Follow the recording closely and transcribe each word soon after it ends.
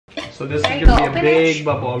So this is gonna be a big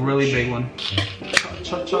bubble, a really big one.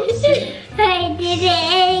 Chug, chug, see? I did it,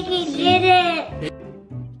 I did it.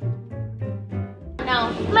 No.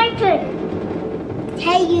 My turn.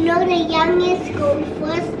 Hey, you know the youngest goes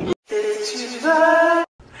first?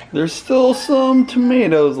 There's still some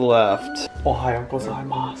tomatoes left. Ohayou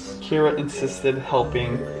gozaimasu. Keira insisted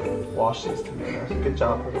helping wash these tomatoes. Good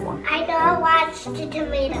job, everyone. I know I washed the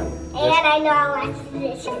tomato. And I know I washed the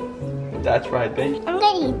dishes. That's right, Benji. I'm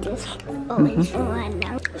gonna eat this one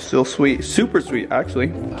now. Still sweet, super sweet,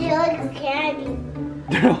 actually. They're like candy.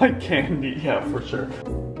 They're like candy, yeah, for sure.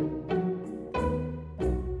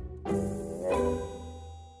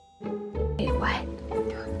 Wait, what?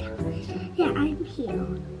 Yeah, I'm here.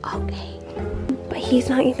 Okay. But he's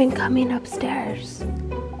not even coming upstairs.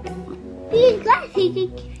 You guys,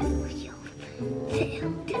 you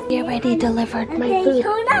He already delivered my can food.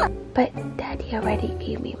 hold up. But Daddy already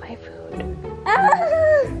gave me my food.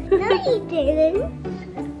 No, you didn't.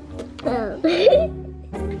 Oh.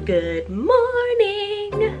 Good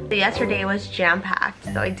morning! Yesterday was jam-packed,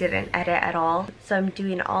 so I didn't edit at all. So I'm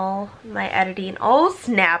doing all my editing. Oh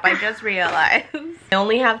snap, I just realized. I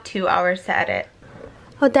only have 2 hours to edit.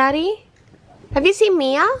 Oh, Daddy? Have you seen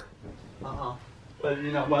Miya? But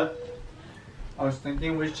you know what? I was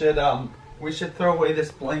thinking we should throw away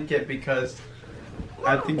this blanket because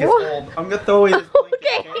I think it's old. I'm gonna throw away this blanket.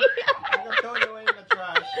 Okay. I'm gonna throw it away in the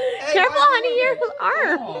trash. Hey, Careful, honey, your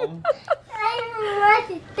arm. I don't want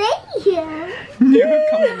to stay here.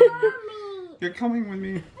 You're coming with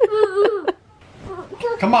me.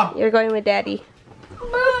 Come on. You're going with Daddy.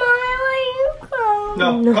 Mama, where you go?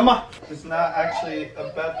 No, come on. It's not actually a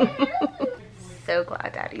bad thing. So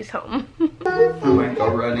glad Daddy's home. I might go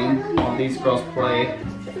running while these girls play.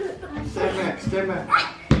 Stay back, stay back.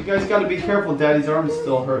 You guys gotta be careful. Daddy's arm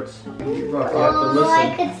still hurts. You have to Oh, I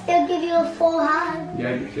listen. could still give you a full hug.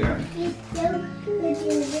 Yeah, you can. You still could do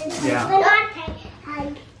this. Yeah. But not a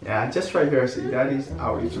hug. Yeah, just right here. See, Daddy's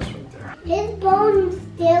out. He's just right there. His bone's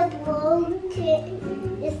still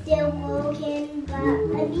broken. It's still broken,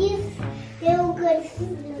 but he's still good.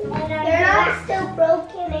 They're not still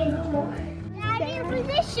broken anymore. Daddy, I'm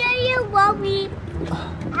gonna show you what we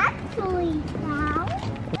actually found.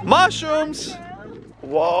 Mushrooms!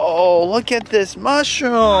 Whoa, look at this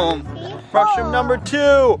mushroom! Mushroom number 2!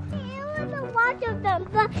 There was a bunch of them,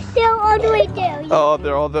 but they're all the way there. Oh,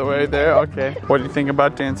 they're all the way there? Okay. What do you think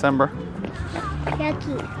about December?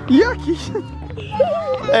 Yucky. Yucky!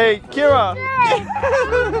 Hey, Keira!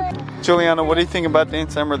 Julianna, what do you think about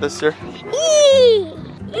December this year?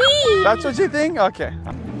 That's what you think? Okay.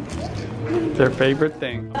 Their favorite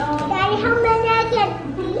thing. Daddy, how many I get?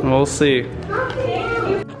 We'll see.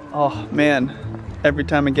 Oh man, every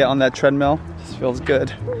time I get on that treadmill, it just feels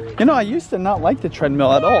good. You know, I used to not like the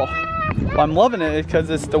treadmill at all. But I'm loving it because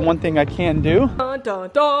it's the one thing I can do. Dun, dun,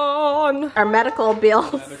 dun. Our medical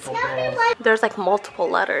bills. Medical bills. There's like multiple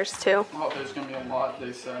letters too. Oh, there's gonna be a lot,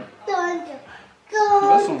 they said. This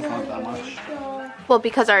This one's not that much. Well,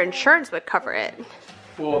 because our insurance would cover it.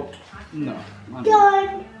 Well, no.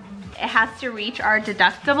 It has to reach our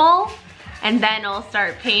deductible and then it'll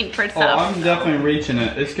start paying for Oh, stuff. I'm definitely reaching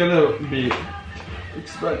it. It's gonna be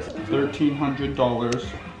expensive. $1,300.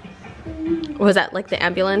 Was that like the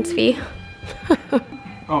ambulance fee?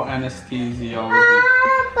 Oh,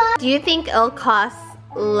 anesthesiology. Do you think it'll cost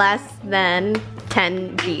less than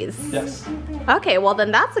 10 G's? Yes. Okay, well then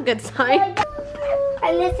that's a good sign.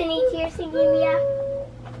 I'm listening to your singing, Mia.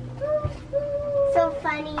 So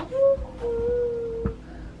funny.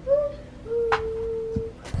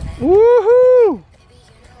 Woohoo!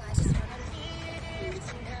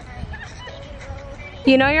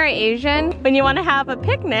 You know you're Asian when you want to have a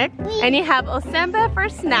picnic and you have osenba for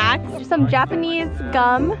snacks, some Japanese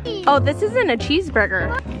gum. Oh, this isn't a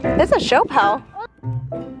cheeseburger. It's a shopel.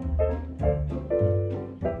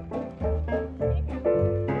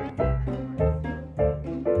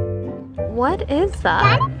 What is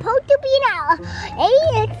that? That's supposed to be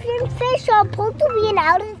an fish are supposed to be in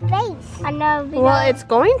outer space. I know. Well, it's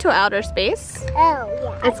going to outer space. Oh,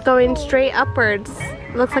 yeah. It's going straight upwards.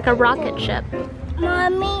 Looks like a rocket ship.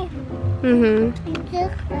 Mommy. Mm-hmm.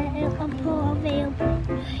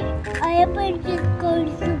 I have to just go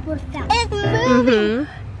super fast. It's moving. Mm-hmm.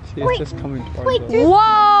 See, it's just coming towards wait, us.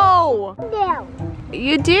 Whoa! No.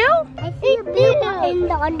 You do? I see a boob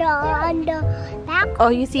on the back. Oh,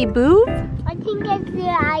 you see boob? I think it's the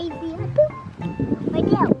idea. Right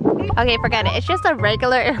there. Okay, forget it. It's just a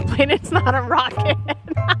regular airplane. It's not a rocket.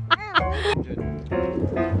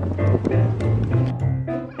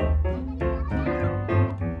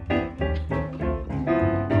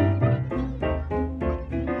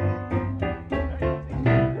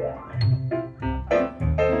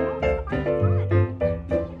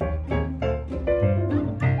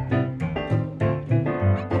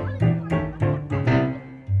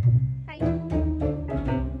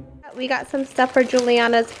 We got some stuff for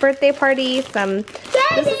Julianna's birthday party. This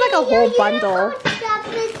is like a whole bundle.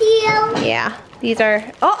 Yeah, these are,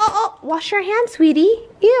 oh, wash your hands, sweetie.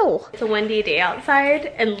 Ew. It's a windy day outside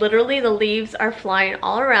and literally the leaves are flying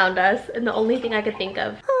all around us and the only thing I could think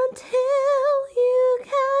of, until you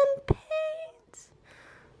can paint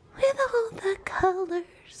with all the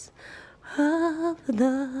colors of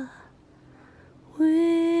the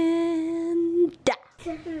wind.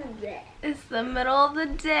 It's the middle of the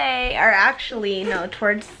day, or actually, no,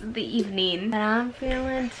 towards the evening. And I'm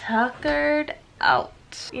feeling tuckered out.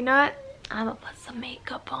 You know what? I'm gonna put some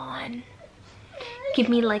makeup on. Give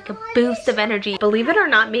me like a boost of energy. Believe it or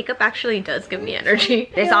not, makeup actually does give me energy.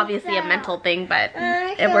 It's obviously a mental thing, but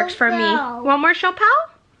it works for me. Want more show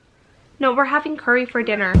pal? No, we're having curry for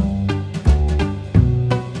dinner.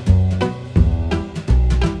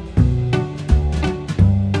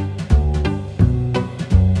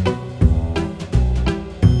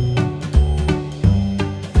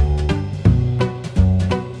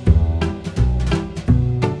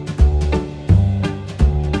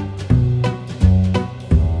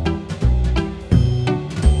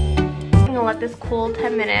 This cool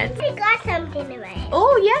 10 minutes. I got something in my.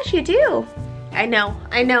 Oh yes, you do. I know.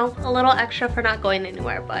 A little extra for not going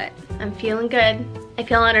anywhere, but I'm feeling good. I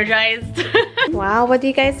feel energized. Wow, what do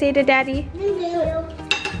you guys say to Daddy?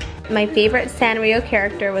 My favorite Sanrio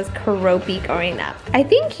character was Kurobi growing up. I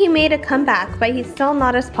think he made a comeback, but he's still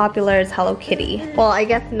not as popular as Hello Kitty. Well, I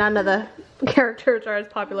guess none of the characters are as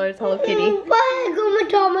popular as Hello Kitty. But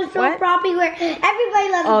Gumatama's so popular. Everybody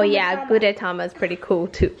loves Oh yeah, Gudetama's pretty cool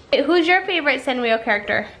too. Who's your favorite Sanrio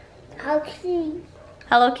character? Hello Kitty.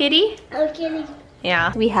 Hello Kitty? Hello Kitty.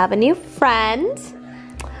 Yeah. We have a new friend.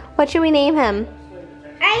 What should we name him?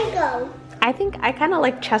 Ango. I think I kind of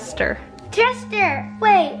like Chester. Chester.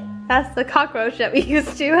 Wait. That's the cockroach that we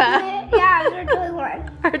used to have. Yeah, it's our toy one.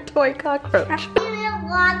 Our toy cockroach.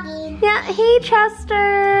 Walking. Yeah, hey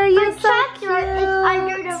Chester, you're so Chester cute. is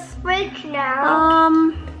under the fridge now.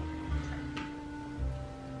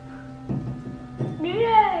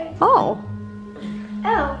 Yay. Oh.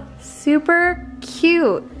 Oh. Super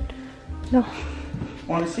cute. No.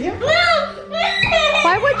 Want to see it?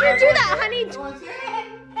 Why would you do that, honey?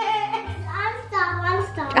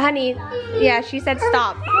 Unstop. Honey, yeah, she said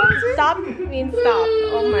stop. Stop means stop.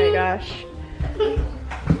 Oh my gosh.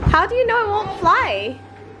 How do you know it won't fly?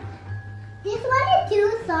 This one is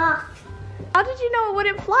too soft. How did you know it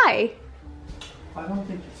wouldn't fly? I don't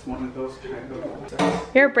think it's one of those kind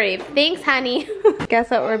of. You're brave. Thanks, honey. Guess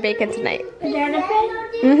what we're baking tonight? Banana bread?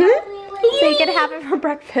 Mm-hmm. So you can have it for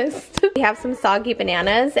breakfast. We have some soggy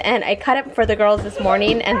bananas and I cut it for the girls this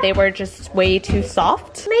morning and they were just way too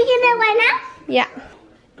soft. Making it right now? Yeah.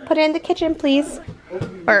 Put it in the kitchen, please.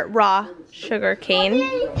 Or raw sugar cane.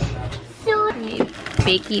 Need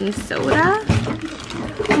baking soda.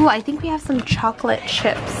 Ooh, I think we have some chocolate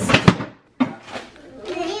chips.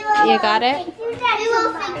 You got it?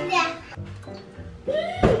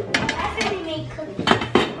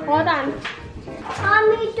 Hold on.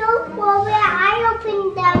 Mommy, don't worry. I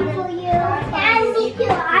opened them for you. And me too.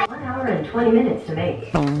 1 hour and 20 minutes to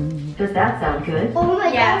make. Does that sound good? Oh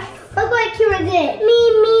my Yes. gosh. Look what Kira did.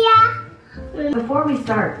 Mia. Before we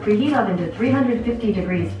start, preheat oven to 350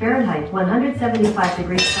 degrees Fahrenheit, 175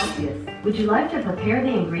 degrees Celsius. Would you like to prepare the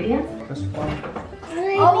ingredients?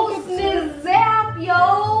 Oh, snap,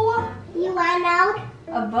 yo! You want out?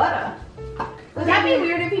 A butter. Would that be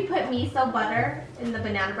weird if you put miso butter in the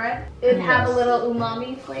banana bread? It would have a little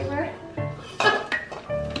umami flavor.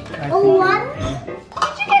 Oh, what?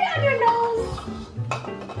 Did you get it on your nose?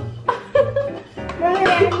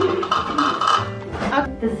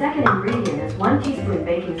 The second ingredient is 1 teaspoon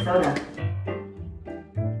baking soda.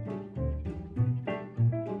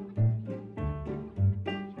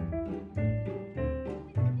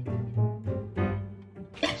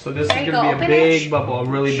 So this is gonna be a big bubble, a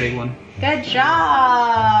really big one. Good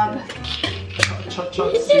job.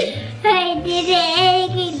 See? I did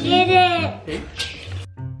it. He did it.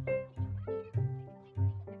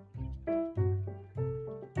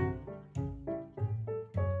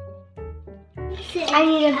 I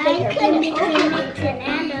need a bigger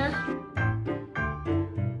banana.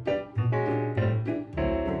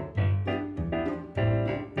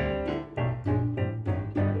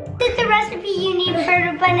 This is the recipe you need for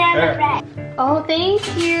the banana bread. Oh, thank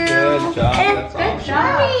you. Good job. That's Good awesome.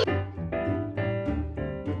 job.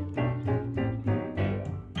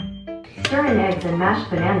 Stir in eggs and mashed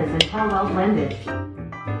bananas until well blended.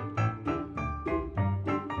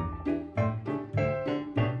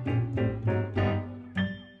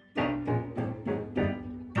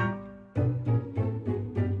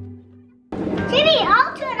 Jimmy,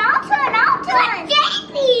 I'll turn. one.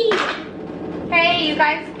 Daddy. Hey, you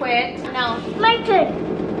guys quit. No. My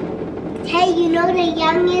turn. Hey, you know the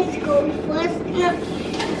youngest goes first? No.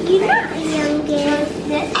 You know the youngest.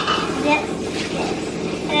 This.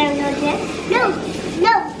 I don't know this. No,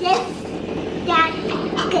 this. That.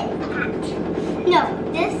 Okay. No,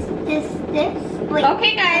 this. Wait.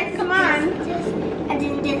 Okay, guys, come on. This, and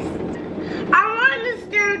then this. I want to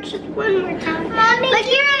stir just one more time. Mommy, but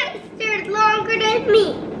you're stirred longer than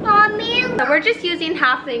me. Mommy. So we're just using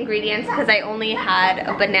half the ingredients because I only had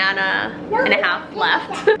a banana and a half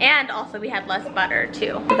left. And also we had less butter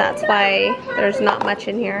too. That's why there's not much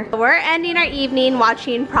in here. We're ending our evening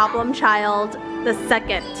watching Problem Child the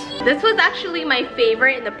second. This was actually my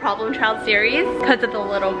favorite in the Problem Child series because of the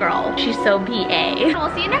little girl. She's so BA. We'll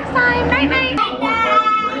see you next time. Night night.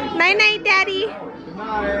 Night night, Daddy.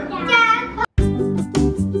 Good night.